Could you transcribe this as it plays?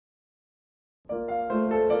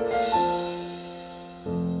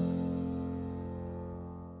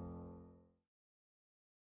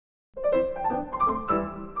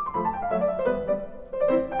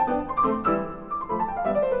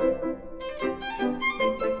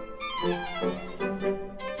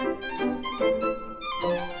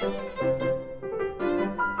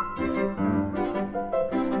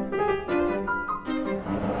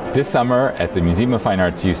This summer at the Museum of Fine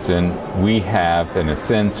Arts Houston, we have, in a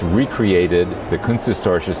sense, recreated the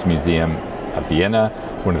Kunsthistorisches Museum of Vienna,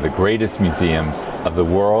 one of the greatest museums of the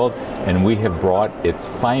world, and we have brought its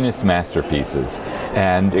finest masterpieces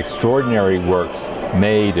and extraordinary works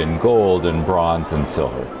made in gold and bronze and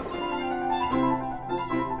silver.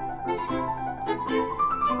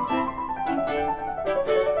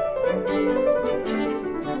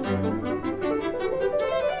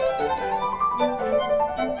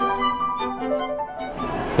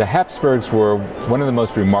 The Habsburgs were one of the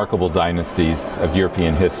most remarkable dynasties of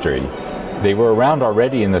European history. They were around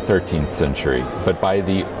already in the 13th century, but by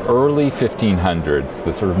the early 1500s,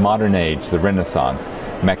 the sort of modern age, the Renaissance,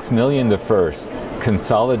 Maximilian I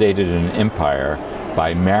consolidated an empire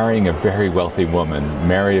by marrying a very wealthy woman,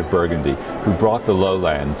 Mary of Burgundy, who brought the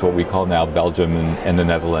lowlands, what we call now Belgium and the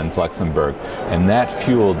Netherlands, Luxembourg, and that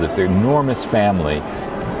fueled this enormous family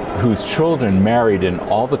whose children married in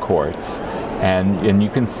all the courts. And you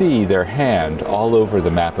can see their hand all over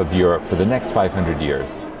the map of Europe for the next 500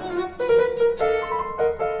 years.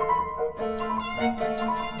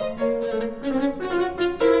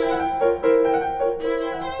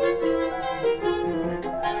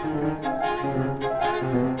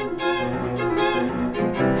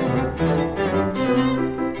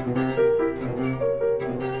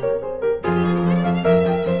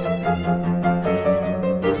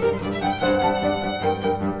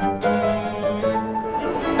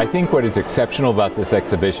 I think what is exceptional about this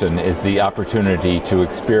exhibition is the opportunity to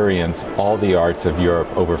experience all the arts of Europe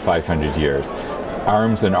over 500 years.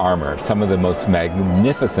 Arms and armor, some of the most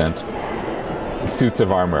magnificent suits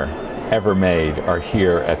of armor ever made are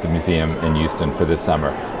here at the museum in Houston for this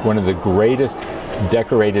summer. One of the greatest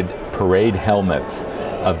decorated parade helmets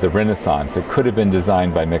of the Renaissance that could have been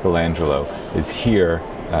designed by Michelangelo is here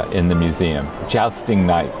in the museum. Jousting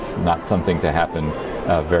knights, not something to happen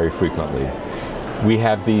very frequently. We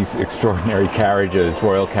have these extraordinary carriages,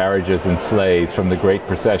 royal carriages and sleighs from the great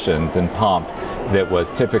processions and pomp that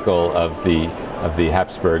was typical of the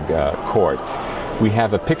Habsburg courts. We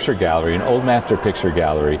have a picture gallery, an old master picture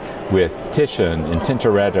gallery with Titian and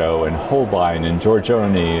Tintoretto and Holbein and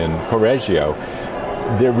Giorgione and Correggio.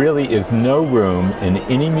 There really is no room in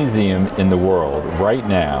any museum in the world right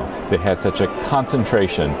now that has such a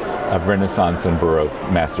concentration of Renaissance and Baroque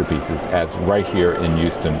masterpieces as right here in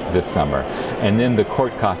Houston this summer. And then the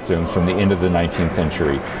court costumes from the end of the 19th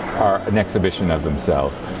century are an exhibition of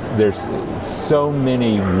themselves. There's so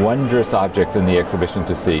many wondrous objects in the exhibition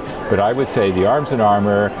to see, but I would say the arms and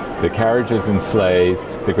armor, the carriages and sleighs,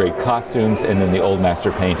 the great costumes, and then the old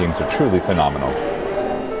master paintings are truly phenomenal.